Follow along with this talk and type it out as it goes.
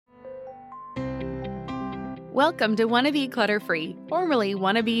Welcome to Wanna Be Clutter-Free, formerly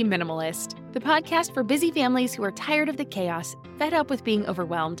Wanna Be Minimalist, the podcast for busy families who are tired of the chaos, fed up with being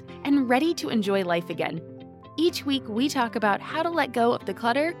overwhelmed, and ready to enjoy life again. Each week, we talk about how to let go of the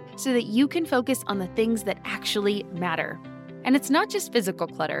clutter so that you can focus on the things that actually matter. And it's not just physical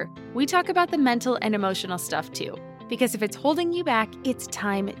clutter. We talk about the mental and emotional stuff too, because if it's holding you back, it's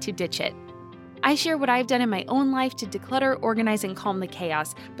time to ditch it. I share what I've done in my own life to declutter, organize, and calm the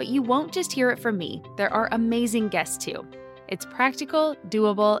chaos, but you won't just hear it from me. There are amazing guests too. It's practical,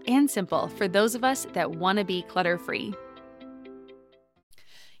 doable, and simple for those of us that want to be clutter-free.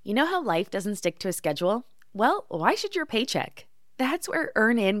 You know how life doesn't stick to a schedule? Well, why should your paycheck? That's where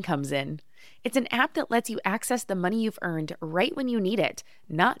EarnIn comes in. It's an app that lets you access the money you've earned right when you need it,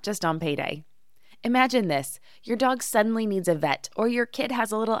 not just on payday. Imagine this, your dog suddenly needs a vet, or your kid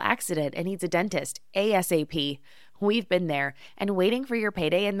has a little accident and needs a dentist, ASAP. We've been there, and waiting for your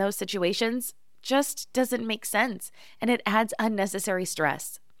payday in those situations just doesn't make sense, and it adds unnecessary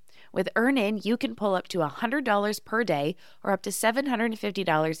stress. With EarnIn, you can pull up to $100 per day or up to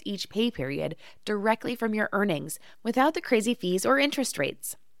 $750 each pay period directly from your earnings without the crazy fees or interest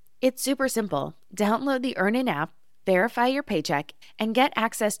rates. It's super simple. Download the EarnIn app, verify your paycheck, and get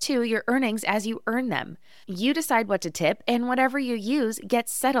access to your earnings as you earn them. You decide what to tip, and whatever you use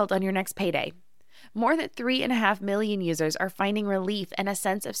gets settled on your next payday. More than 3.5 million users are finding relief and a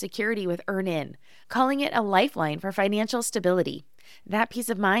sense of security with EarnIn, calling it a lifeline for financial stability. That peace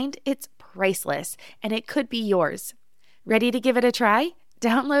of mind, it's priceless, and it could be yours. Ready to give it a try?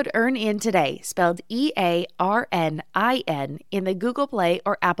 Download EarnIn today, spelled EARNIN, in the Google Play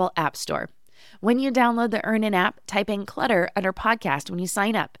or Apple App Store. When you download the EarnIn app, type in clutter under podcast when you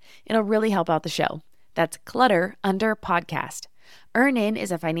sign up. It'll really help out the show. That's clutter under podcast. EarnIn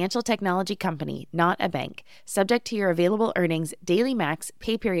is a financial technology company, not a bank. Subject to your available earnings, daily max,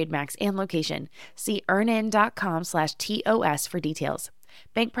 pay period max, and location. See earnin.com/TOS for details.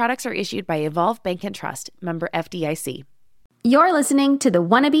 Bank products are issued by Evolve Bank and Trust, member FDIC. You're listening to the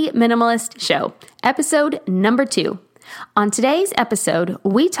Wanna Be Minimalist Show, episode number 2. On today's episode,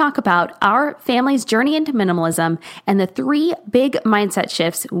 we talk about our family's journey into minimalism and the 3 big mindset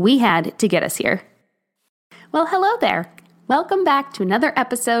shifts we had to get us here. Well, hello there. Welcome back to another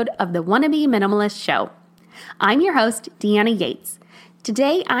episode of the Wanna Be Minimalist Show. I'm your host, Deanna Yates.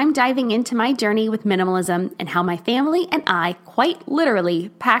 Today, I'm diving into my journey with minimalism and how my family and I quite literally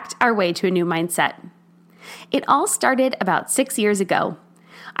packed our way to a new mindset. It all started about 6 years ago.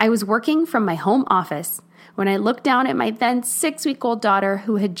 I was working from my home office when I looked down at my then 6-week-old daughter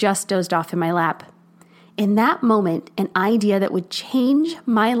who had just dozed off in my lap. In that moment, an idea that would change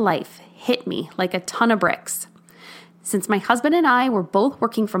my life hit me like a ton of bricks. Since my husband and I were both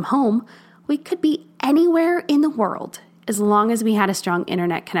working from home, we could be anywhere in the world as long as we had a strong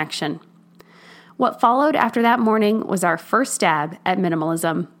internet connection. What followed after that morning was our first stab at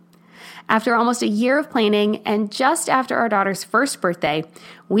minimalism. After almost a year of planning and just after our daughter's first birthday,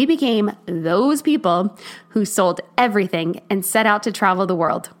 we became those people who sold everything and set out to travel the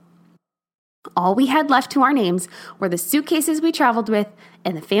world. All we had left to our names were the suitcases we traveled with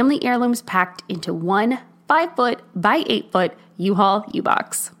and the family heirlooms packed into one 5-foot by 8-foot U-Haul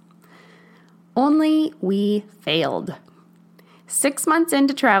U-Box. Only we failed. 6 months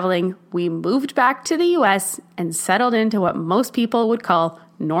into traveling, we moved back to the U.S. and settled into what most people would call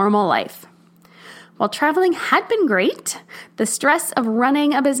normal life. While traveling had been great, the stress of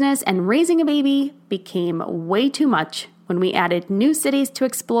running a business and raising a baby became way too much when we added new cities to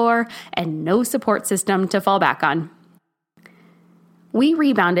explore and no support system to fall back on. We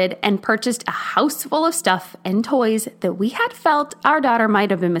rebounded and purchased a house full of stuff and toys that we had felt our daughter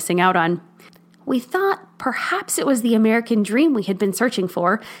might have been missing out on. We thought perhaps it was the American dream we had been searching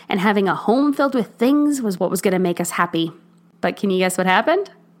for, and having a home filled with things was what was going to make us happy. But can you guess what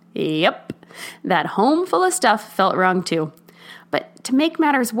happened? Yep, that home full of stuff felt wrong too. But to make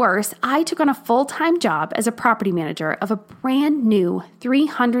matters worse, I took on a full-time job as a property manager of a brand new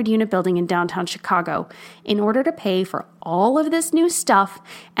 300-unit building in downtown Chicago in order to pay for all of this new stuff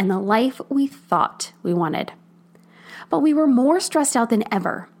and the life we thought we wanted. But we were more stressed out than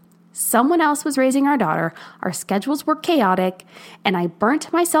ever. Someone else was raising our daughter, our schedules were chaotic, and I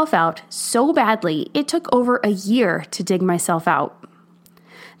burnt myself out so badly it took over a year to dig myself out.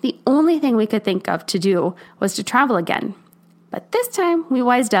 The only thing we could think of to do was to travel again. But this time we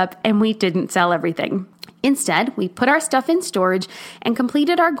wised up and we didn't sell everything. Instead, we put our stuff in storage and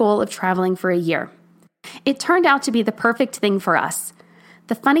completed our goal of traveling for a year. It turned out to be the perfect thing for us.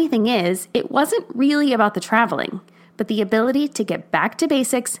 The funny thing is, it wasn't really about the traveling, but the ability to get back to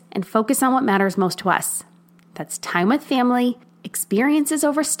basics and focus on what matters most to us. That's time with family, experiences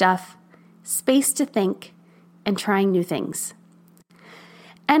over stuff, space to think, and trying new things.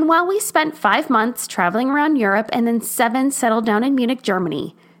 And while we spent 5 months traveling around Europe and then 7 settled down in Munich,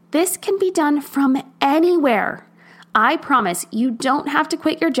 Germany, this can be done from anywhere. I promise you don't have to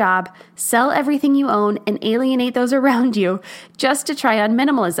quit your job, sell everything you own, and alienate those around you just to try on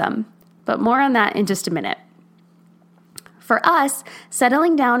minimalism. But more on that in just a minute. For us,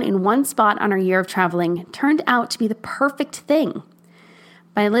 settling down in one spot on our year of traveling turned out to be the perfect thing.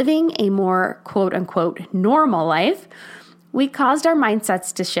 By living a more quote-unquote normal life, we caused our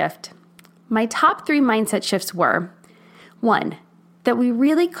mindsets to shift. My top 3 mindset shifts were: 1, that we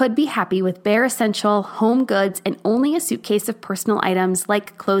really could be happy with bare essential home goods and only a suitcase of personal items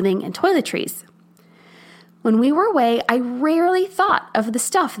like clothing and toiletries. When we were away, I rarely thought of the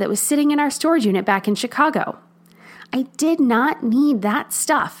stuff that was sitting in our storage unit back in Chicago. I did not need that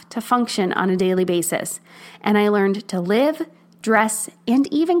stuff to function on a daily basis, and I learned to live, dress,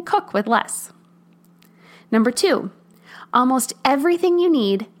 and even cook with less. Number 2, almost everything you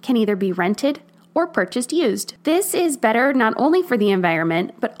need can either be rented or purchased used. This is better not only for the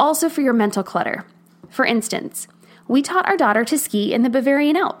environment, but also for your mental clutter. For instance, we taught our daughter to ski in the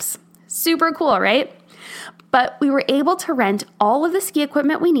Bavarian Alps. Super cool, right? But we were able to rent all of the ski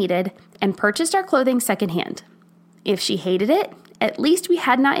equipment we needed and purchased our clothing secondhand. If she hated it, at least we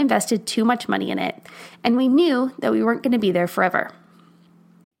had not invested too much money in it, and we knew that we weren't going to be there forever.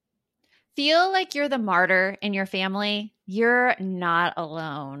 Feel like you're the martyr in your family? You're not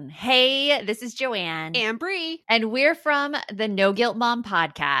alone. Hey, this is Joanne. And Bree. And we're from the No Guilt Mom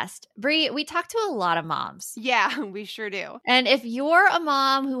podcast. Bree, we talk to a lot of moms. Yeah, we sure do. And if you're a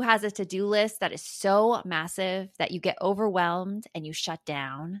mom who has a to-do list that is so massive that you get overwhelmed and you shut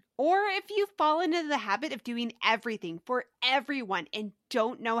down, or if you fall into the habit of doing everything for everyone and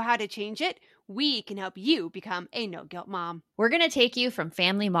don't know how to change it, we can help you become a no-guilt mom. we're going to take you from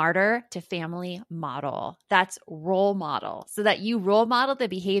family martyr to family model. That's role model, so that you role model the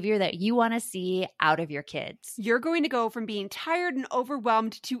behavior that you want to see out of your kids. You're going to go from being tired and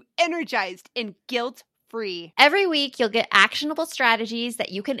overwhelmed to energized and guilt-free. Every week, you'll get actionable strategies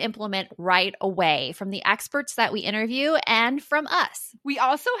that you can implement right away from the experts that we interview and from us. We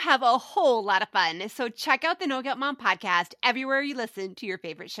also have a whole lot of fun, so check out the No Guilt Mom podcast everywhere you listen to your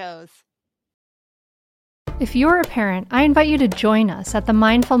favorite shows. If you're a parent, I invite you to join us at the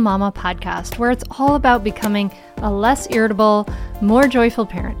Mindful Mama podcast, where it's all about becoming a less irritable, more joyful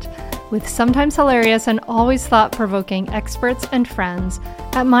parent. With sometimes hilarious and always thought-provoking experts and friends,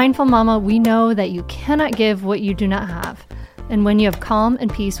 at Mindful Mama, we know that you cannot give what you do not have. And when you have calm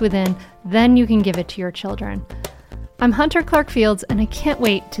and peace within, then you can give it to your children. I'm Hunter Clark Fields, and I can't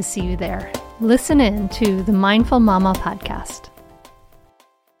wait to see you there. Listen in to the Mindful Mama podcast.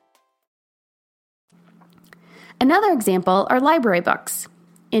 Another example are library books.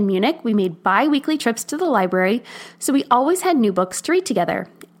 In Munich, we made bi-weekly trips to the library, so we always had new books to read together.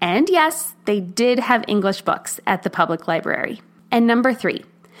 And yes, they did have English books at the public library. And number 3,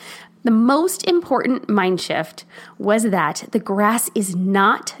 the most important mind shift was that the grass is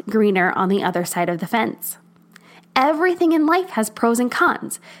not greener on the other side of the fence. Everything in life has pros and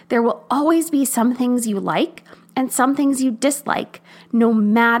cons. There will always be some things you like and some things you dislike, no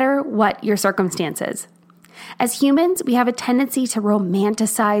matter what your circumstances. As humans, we have a tendency to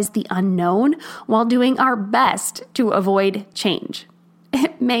romanticize the unknown while doing our best to avoid change.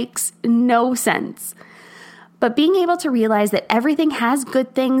 It makes no sense. But being able to realize that everything has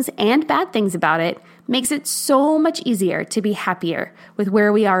good things and bad things about it makes it so much easier to be happier with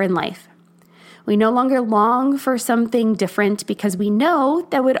where we are in life. We no longer long for something different because we know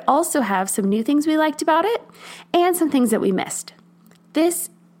that would also have some new things we liked about it and some things that we missed.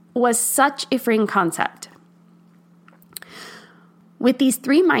 This was such a freeing concept. With these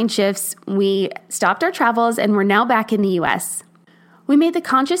 3 mind shifts, we stopped our travels and we're now back in the US. We made the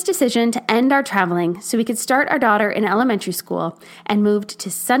conscious decision to end our traveling so we could start our daughter in elementary school and moved to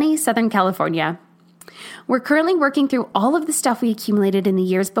sunny Southern California. We're currently working through all of the stuff we accumulated in the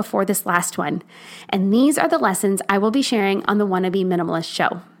years before this last one, and these are the lessons I will be sharing on the Wannabe Minimalist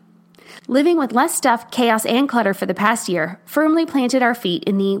show. Living with less stuff, chaos, and clutter for the past year firmly planted our feet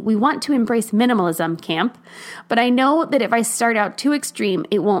in the we want to embrace minimalism camp, but I know that if I start out too extreme,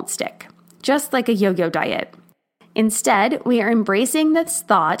 it won't stick, just like a yo-yo diet. Instead, we are embracing this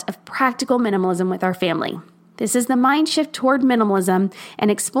thought of practical minimalism with our family. This is the mind shift toward minimalism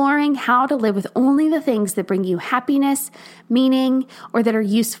and exploring how to live with only the things that bring you happiness, meaning, or that are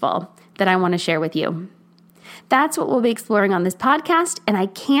useful that I want to share with you. That's what we'll be exploring on this podcast, and I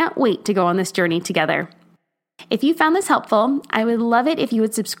can't wait to go on this journey together. If you found this helpful, I would love it if you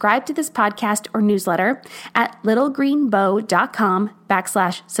would subscribe to this podcast or newsletter at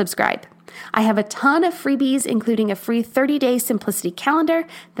littlegreenbow.com/subscribe. I have a ton of freebies, including a free 30-day simplicity calendar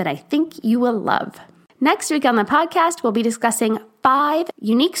that I think you will love. Next week on the podcast, we'll be discussing 5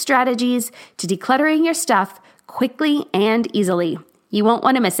 unique strategies to decluttering your stuff quickly and easily. You won't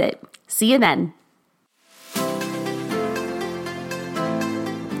want to miss it. See you then.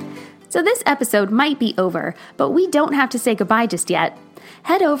 So this episode might be over, but we don't have to say goodbye just yet.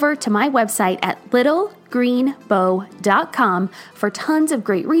 Head over to my website at littlegreenbow.com for tons of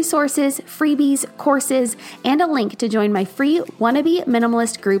great resources, freebies, courses, and a link to join my free Wannabe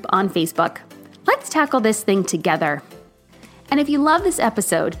Minimalist group on Facebook. Let's tackle this thing together. And if you love this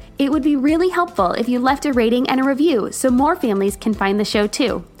episode, it would be really helpful if you left a rating and a review so more families can find the show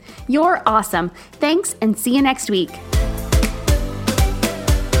too. You're awesome. Thanks, and see you next week.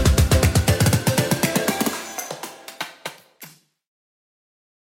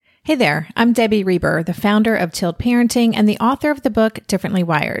 Hey there, I'm Debbie Reber, the founder of Tilt Parenting and the author of the book Differently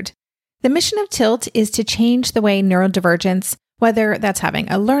Wired. The mission of Tilt is to change the way neurodivergence, whether that's having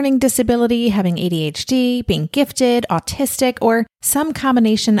a learning disability, having ADHD, being gifted, autistic, or some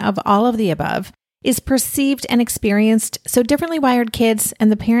combination of all of the above, is perceived and experienced so differently wired kids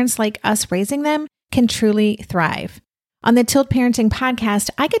and the parents like us raising them can truly thrive. On the Tilt Parenting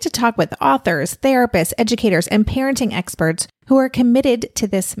podcast, I get to talk with authors, therapists, educators, and parenting experts who are committed to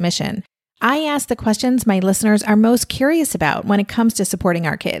this mission. I ask the questions my listeners are most curious about when it comes to supporting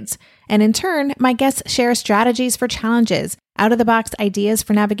our kids. And in turn, my guests share strategies for challenges, out-of-the-box ideas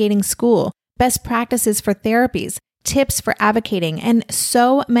for navigating school, best practices for therapies, tips for advocating, and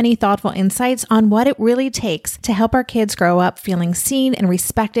so many thoughtful insights on what it really takes to help our kids grow up feeling seen and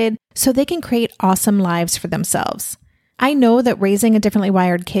respected so they can create awesome lives for themselves. I know that raising a differently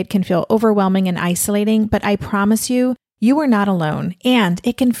wired kid can feel overwhelming and isolating, but I promise you, you are not alone, and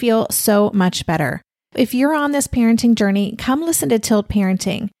it can feel so much better. If you're on this parenting journey, come listen to Tilt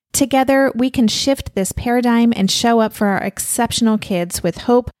Parenting. Together, we can shift this paradigm and show up for our exceptional kids with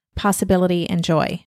hope, possibility, and joy.